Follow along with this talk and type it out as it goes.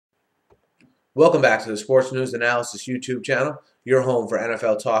Welcome back to the Sports News Analysis YouTube channel, your home for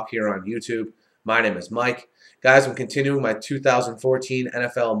NFL talk here on YouTube. My name is Mike. Guys, I'm continuing my 2014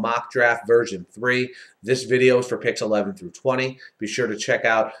 NFL Mock Draft version 3. This video is for picks 11 through 20. Be sure to check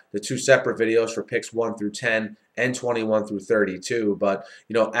out the two separate videos for picks 1 through 10 and 21 through 32. But,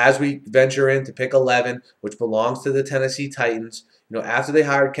 as we venture into pick 11, which belongs to the Tennessee Titans, after they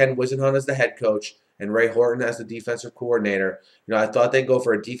hired Ken Whisenhunt as the head coach, and Ray Horton as the defensive coordinator, I thought they'd go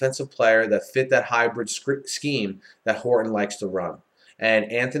for a defensive player that fit that hybrid scheme that Horton likes to run.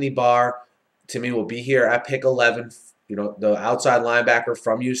 And Anthony Barr, to me, will be here at pick 11, the outside linebacker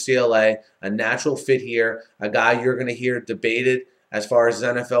from UCLA, a natural fit here, a guy you're going to hear debated as far as his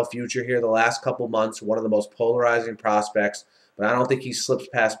NFL future here the last couple months, one of the most polarizing prospects, but I don't think he slips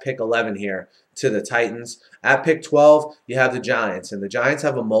past pick 11 here to the Titans. At pick 12, you have the Giants, and the Giants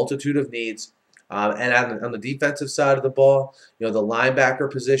have a multitude of needs. And on the defensive side of the ball, the linebacker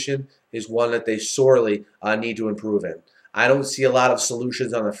position is one that they sorely need to improve in. I don't see a lot of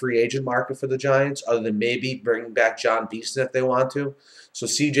solutions on the free agent market for the Giants other than maybe bringing back John Beeson if they want to. So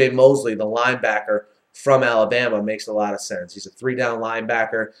C.J. Mosley, the linebacker from Alabama, makes a lot of sense. He's a three-down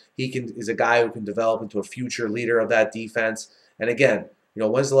linebacker. Is a guy who can develop into a future leader of that defense. And again,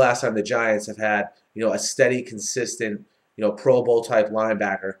 when's the last time the Giants have had, a steady, consistent, Pro Bowl type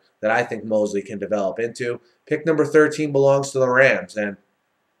linebacker that I think Mosley can develop into? Pick number 13 belongs to the Rams, and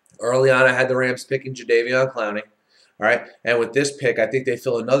early on I had the Rams picking Jadeveon Clowney. All right, and with this pick, I think they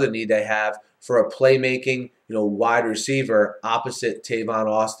fill another need they have for a playmaking, wide receiver opposite Tavon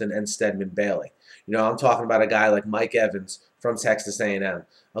Austin and Stedman Bailey. I'm talking about a guy like Mike Evans from Texas A&M,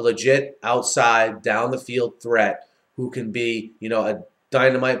 a legit outside, down the field threat who can be, a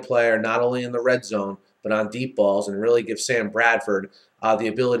dynamite player not only in the red zone but on deep balls, and really give Sam Bradford the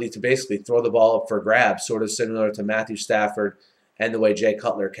ability to basically throw the ball up for grabs, sort of similar to Matthew Stafford and the way Jay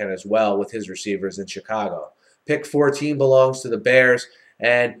Cutler can as well with his receivers in Chicago. Pick 14 belongs to the Bears,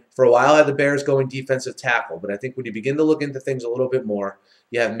 and for a while I had the Bears going defensive tackle, but I think when you begin to look into things a little bit more,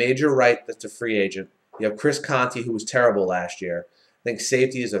 you have Major Wright, that's a free agent. You have Chris Conte, who was terrible last year. I think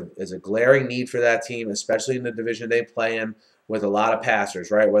safety is a glaring need for that team, especially in the division they play in, with a lot of passers,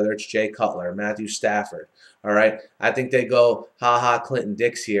 right? Whether it's Jay Cutler, Matthew Stafford, all right? I think they go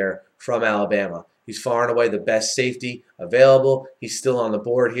Clinton-Dix here from Alabama. He's far and away the best safety available. He's still on the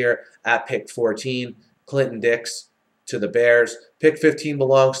board here at pick 14. Clinton-Dix to the Bears. Pick 15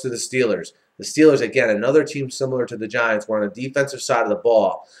 belongs to the Steelers. The Steelers, again, another team similar to the Giants, where on the defensive side of the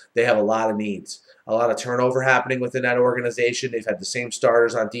ball, they have a lot of needs. A lot of turnover happening within that organization. They've had the same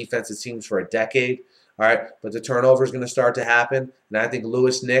starters on defense, it seems, for a decade. All right, but the turnover is going to start to happen, and I think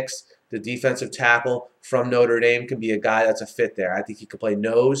Louis Nix, the defensive tackle from Notre Dame, can be a guy that's a fit there. I think he could play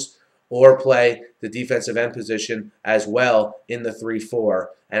nose or play the defensive end position as well in the 3-4,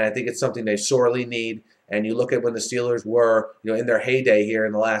 and I think it's something they sorely need. And you look at when the Steelers were, in their heyday here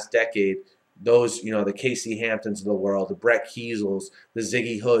in the last decade, those, the Casey Hamptons of the world, the Brett Kiesels, the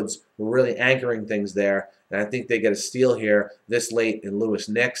Ziggy Hoods were really anchoring things there, and I think they get a steal here this late in Louis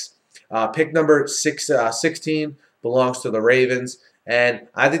Nix. Pick number 16 belongs to the Ravens, and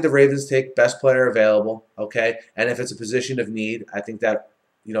I think the Ravens take best player available, okay? And if it's a position of need, I think that,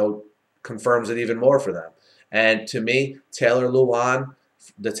 confirms it even more for them. And to me, Taylor Lewan,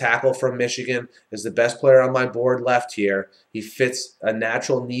 the tackle from Michigan, is the best player on my board left here. He fits a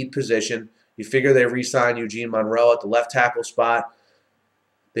natural need position. You figure they re-sign Eugene Monroe at the left tackle spot.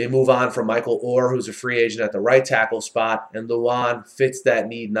 They move on from Michael Orr, who's a free agent at the right tackle spot, and Lewan fits that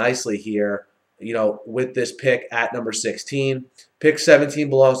need nicely here, with this pick at number 16. Pick 17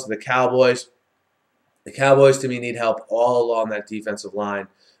 belongs to the Cowboys. The Cowboys, to me, need help all along that defensive line,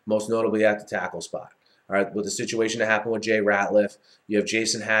 most notably at the tackle spot. All right, with the situation that happened with Jay Ratliff, you have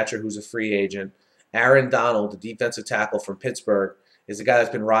Jason Hatcher, who's a free agent. Aaron Donald, the defensive tackle from Pittsburgh, is a guy that's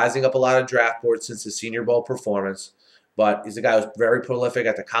been rising up a lot of draft boards since his Senior Bowl performance. But he's a guy who's very prolific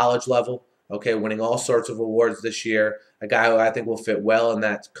at the college level, okay, winning all sorts of awards this year. A guy who I think will fit well in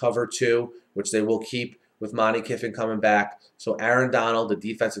that cover 2, which they will keep with Monty Kiffin coming back. So Aaron Donald, the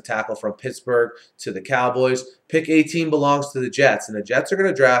defensive tackle from Pittsburgh, to the Cowboys. Pick 18 belongs to the Jets, and the Jets are going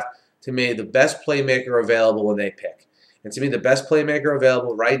to draft, to me, the best playmaker available when they pick. And to me, the best playmaker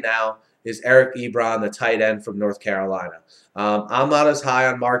available right now is Eric Ebron, the tight end from North Carolina. I'm not as high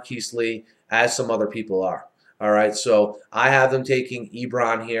on Marquise Lee as some other people are. All right, so I have them taking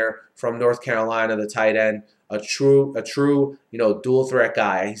Ebron here from North Carolina, the tight end, a true, dual threat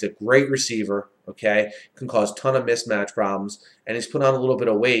guy. He's a great receiver, okay, can cause a ton of mismatch problems, and he's put on a little bit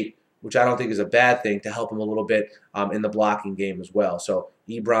of weight, which I don't think is a bad thing, to help him a little bit in the blocking game as well. So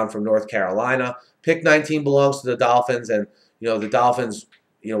Ebron from North Carolina. Pick 19 belongs to the Dolphins, and the Dolphins,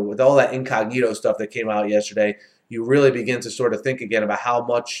 with all that incognito stuff that came out yesterday, you really begin to sort of think again about how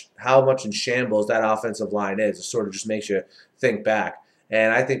much in shambles that offensive line is. It sort of just makes you think back.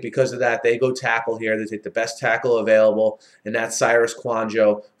 And I think because of that, they go tackle here. They take the best tackle available, and that's Cyrus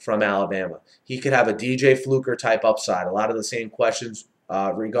Kouandjio from Alabama. He could have a DJ Fluker type upside. A lot of the same questions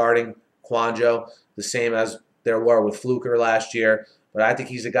regarding Kouandjio, the same as there were with Fluker last year. But I think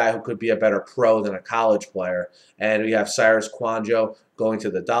he's a guy who could be a better pro than a college player. And we have Cyrus Kouandjio going to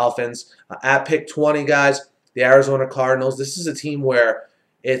the Dolphins. At pick 20, guys, the Arizona Cardinals. This is a team where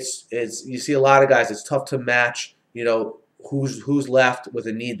it's you see a lot of guys. It's tough to match, who's left with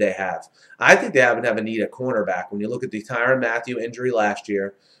a need they have. I think they have a need at cornerback. When you look at the Tyrann Mathieu injury last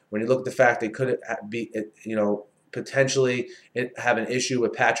year, when you look at the fact they could be, potentially have an issue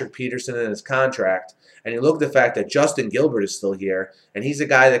with Patrick Peterson and his contract, and you look at the fact that Justin Gilbert is still here, and he's a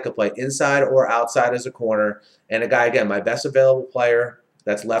guy that could play inside or outside as a corner, and a guy, again, my best available player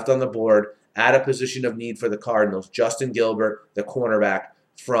that's left on the board at a position of need for the Cardinals, Justin Gilbert, the cornerback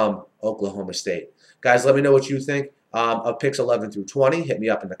from Oklahoma State. Guys, let me know what you think of picks 11 through 20. Hit me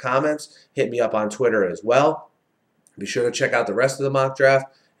up in the comments. Hit me up on Twitter as well. Be sure to check out the rest of the mock draft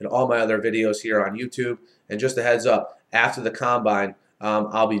and all my other videos here on YouTube. And just a heads up, after the Combine,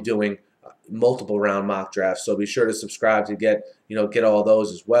 I'll be doing multiple round mock drafts. So be sure to subscribe to get all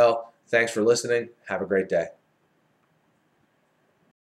those as well. Thanks for listening. Have a great day.